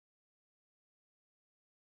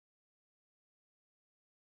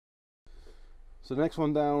So the next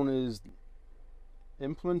one down is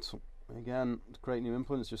implement. Again, to create new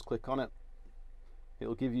implements, just click on it.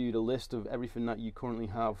 It'll give you the list of everything that you currently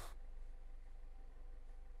have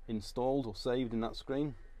installed or saved in that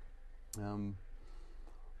screen.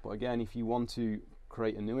 But again, if you want to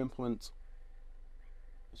create a new implement,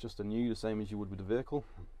 it's just a new, the same as you would with the vehicle.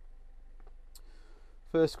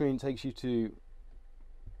 First screen takes you to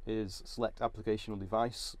is select application or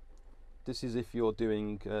device. This is if you're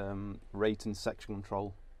doing rate and section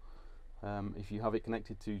control. If you have it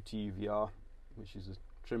connected to TUVR, which is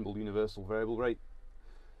a Trimble universal variable rate,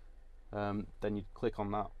 then you click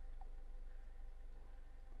on that.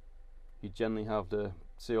 You generally have the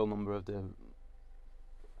serial number of the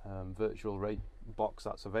virtual rate box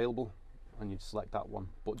that's available, and you'd select that one.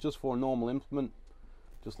 But just for a normal implement,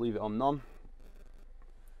 just leave it on none.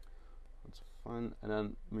 That's fine, and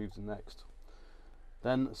then move to next.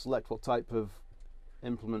 Then select what type of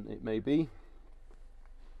implement it may be.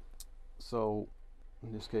 So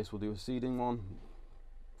in this case we'll do a seeding one.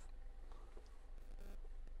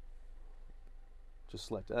 Just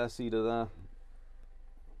select air seeder there.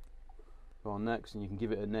 Go on next, and you can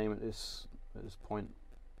give it a name at this point.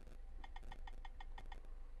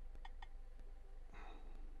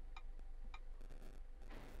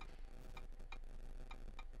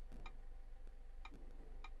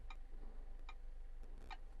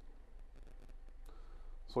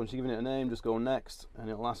 So once you've given it a name, just go next, and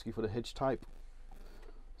it'll ask you for the hitch type.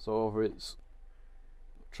 So whether it's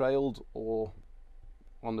trailed or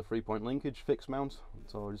on the 3-point linkage fixed mount.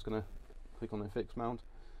 So we're just going to click on the fixed mount,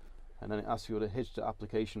 and then it asks you the hitch to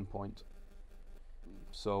application point.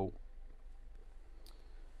 So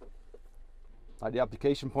like the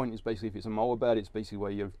application point is basically, if it's a mower bed, it's basically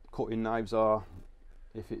where your cutting knives are.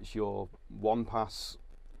 If it's your one pass,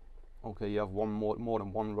 okay, you have more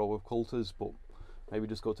than one row of coulters, but maybe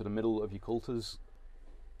just go to the middle of your coulters,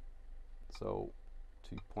 so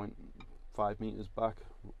 2.5 meters back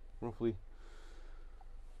roughly.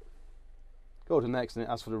 Go to next, and it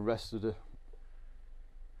asks for the rest of the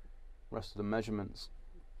measurements.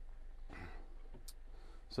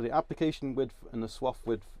 So the application width and the swath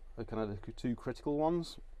width are kind of the two critical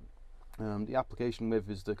ones. The application width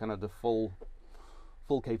is the kind of the full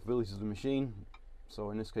capabilities of the machine.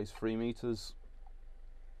 So in this case 3 meters.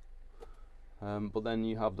 But then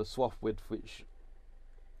you have the swath width, which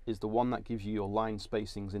is the one that gives you your line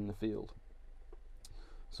spacings in the field.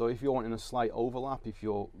 So if you're wanting a slight overlap, if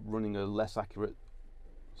you're running a less accurate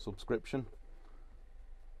subscription,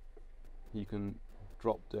 you can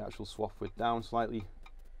drop the actual swath width down slightly.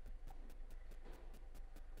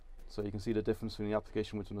 So you can see the difference between the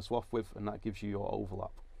application width and the swath width, and that gives you your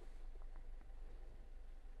overlap.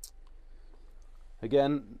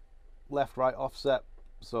 Again, left-right offset.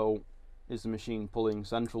 So is the machine pulling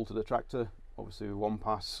central to the tractor? Obviously with one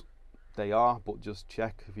pass they are, but just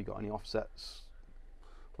check if you've got any offsets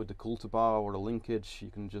with the coulter bar or the linkage. You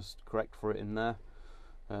can just correct for it in there.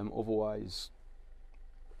 Otherwise,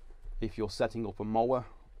 if you're setting up a mower,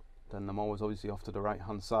 then the mower is obviously off to the right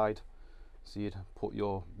hand side, so you'd put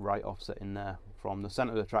your right offset in there from the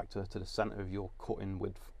center of the tractor to the center of your cutting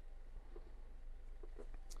width.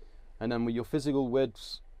 And then with your physical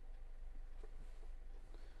widths,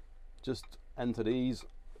 just enter these,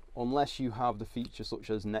 unless you have the feature such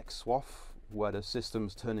as next swath, where the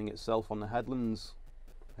system's turning itself on the headlands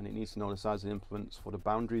and it needs to know the size of the implements for the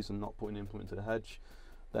boundaries and not putting the implement to the hedge,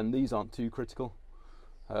 then these aren't too critical,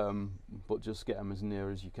 but just get them as near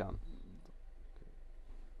as you can.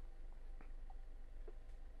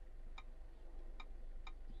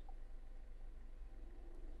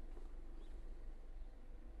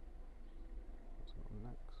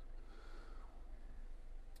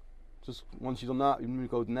 Just once you've done that, you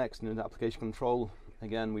go next into application control.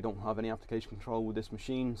 Again, we don't have any application control with this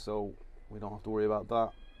machine, so we don't have to worry about that.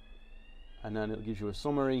 And then it gives you a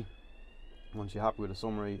summary. Once you're happy with the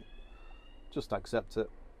summary, just accept it,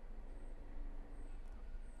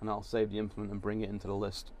 and I'll save the implement and bring it into the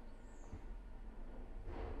list.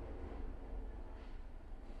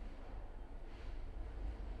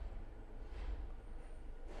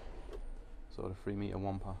 So the 3 meter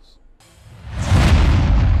one pass.